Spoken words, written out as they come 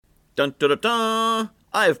Dun dun dun dun!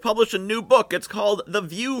 I have published a new book. It's called The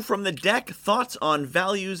View from the Deck, Thoughts on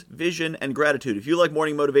Values, Vision, and Gratitude. If you like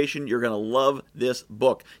morning motivation, you're going to love this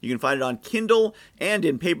book. You can find it on Kindle and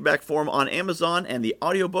in paperback form on Amazon, and the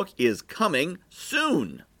audiobook is coming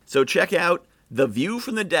soon. So check out The View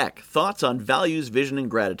from the Deck, Thoughts on Values, Vision, and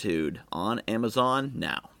Gratitude on Amazon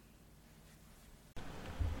now.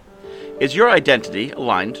 Is your identity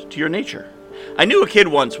aligned to your nature? I knew a kid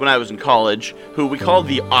once when I was in college who we called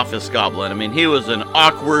the office goblin. I mean, he was an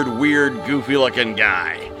awkward, weird, goofy-looking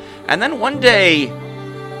guy. And then one day,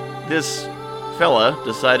 this fella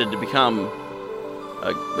decided to become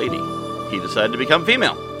a lady. He decided to become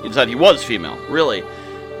female. He decided he was female, really.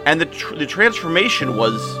 And the transformation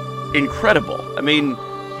was incredible. I mean,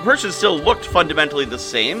 the person still looked fundamentally the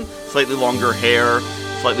same. Slightly longer hair,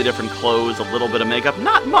 slightly different clothes, a little bit of makeup.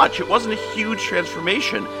 Not much. It wasn't a huge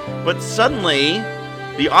transformation. But suddenly,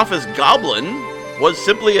 the office goblin was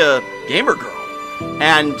simply a gamer girl.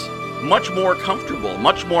 And much more comfortable,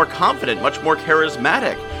 much more confident, much more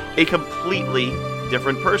charismatic. A completely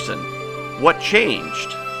different person. What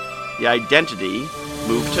changed? The identity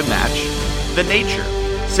moved to match the nature.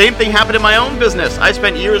 Same thing happened in my own business. I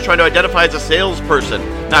spent years trying to identify as a salesperson.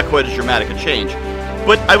 Not quite as dramatic a change.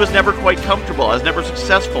 But I was never quite comfortable. I was never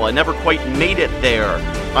successful. I never quite made it there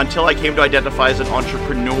until I came to identify as an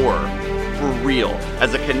entrepreneur, for real,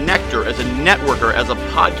 as a connector, as a networker, as a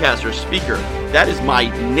podcaster, speaker. That is my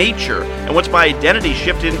nature. And once my identity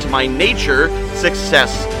shifted into my nature,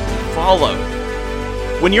 success followed.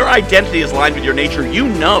 When your identity is aligned with your nature, you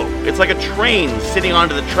know. It's like a train sitting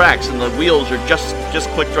onto the tracks and the wheels are just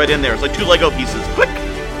clicked right in there. It's like two Lego pieces, click,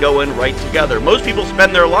 going right together. Most people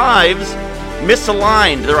spend their lives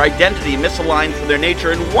misaligned, their identity misaligned from their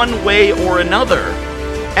nature in one way or another.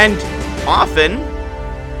 And often,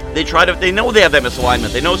 they know they have that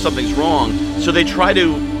misalignment, they know something's wrong, so they try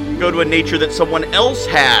to go to a nature that someone else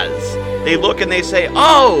has. They look and they say,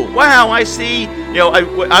 oh, wow, I see. You know,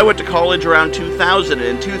 I went to college around 2000, and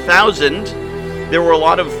in 2000, there were a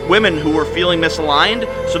lot of women who were feeling misaligned,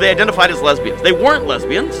 so they identified as lesbians. They weren't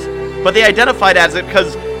lesbians, but they identified as it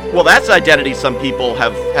because, well, that's identity some people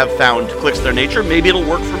have found clicks their nature. Maybe it'll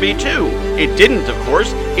work for me too. It didn't, of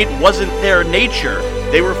course. It wasn't their nature.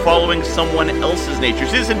 They were following someone else's nature.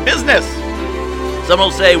 See this in business. Someone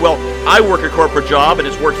will say, well, I work a corporate job and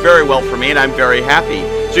it's worked very well for me and I'm very happy.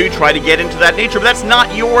 So you try to get into that nature, but that's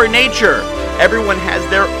not your nature. Everyone has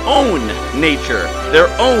their own nature, their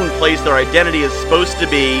own place their identity is supposed to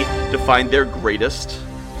be to find their greatest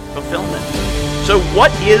fulfillment. So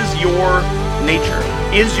what is your nature?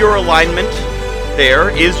 Is your alignment there?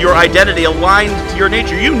 Is your identity aligned to your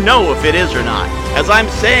nature? You know if it is or not. As I'm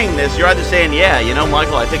saying this, you're either saying, yeah, you know,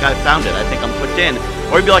 Michael, I think I found it. I think I'm put in.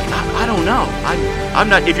 Or you'd be like, I don't know. I'm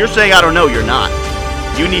not. If you're saying I don't know, you're not.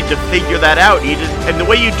 You need to figure that out. And the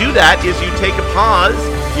way you do that is you take a pause,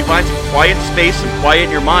 you find some quiet space, some quiet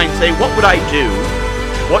in your mind, say, what would I do?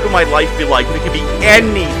 What would my life be like? It could be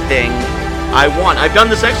anything I want. I've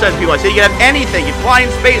done this exercise with people. I say, you can have anything. You fly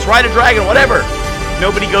in space, ride a dragon, whatever.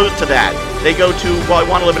 Nobody goes to that. They go to, well, I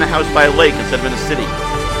want to live in a house by a lake instead of in a city.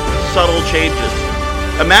 Subtle changes.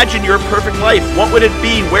 Imagine your perfect life. What would it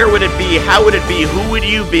be? Where would it be? How would it be? Who would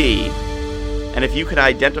you be? And if you could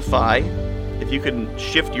identify, if you could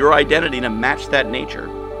shift your identity to match that nature,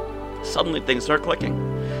 suddenly things start clicking.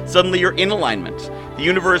 Suddenly you're in alignment. The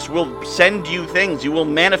universe will send you things. You will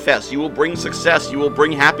manifest. You will bring success. You will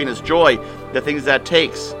bring happiness, joy, the things that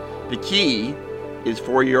takes. The key is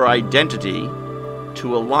for your identity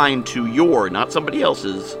to align to your, not somebody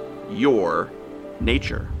else's, your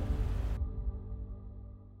nature.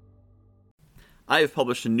 I have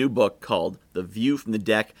published a new book called The View from the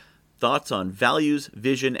Deck, Thoughts on Values,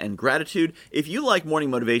 Vision, and Gratitude. If you like morning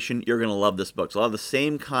motivation, you're going to love this book. It's a lot of the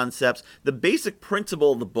same concepts. The basic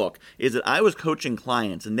principle of the book is that I was coaching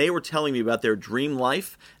clients, and they were telling me about their dream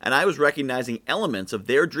life, and I was recognizing elements of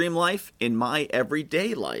their dream life in my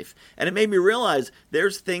everyday life. And it made me realize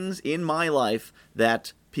there's things in my life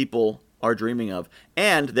that people are dreaming of.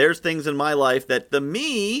 And there's things in my life that the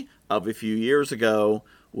me of a few years ago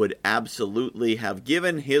would absolutely have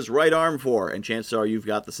given his right arm for, and chances are you've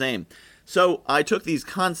got the same. So I took these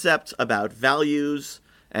concepts about values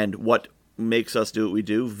and what makes us do what we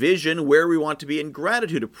do, vision, where we want to be, and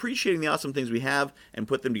gratitude, appreciating the awesome things we have, and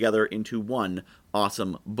put them together into one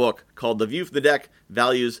awesome book called The View from the Deck,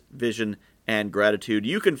 Values, Vision, and Gratitude.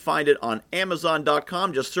 You can find it on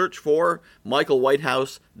Amazon.com. Just search for Michael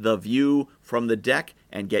Whitehouse, The View from the Deck,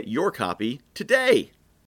 and get your copy today.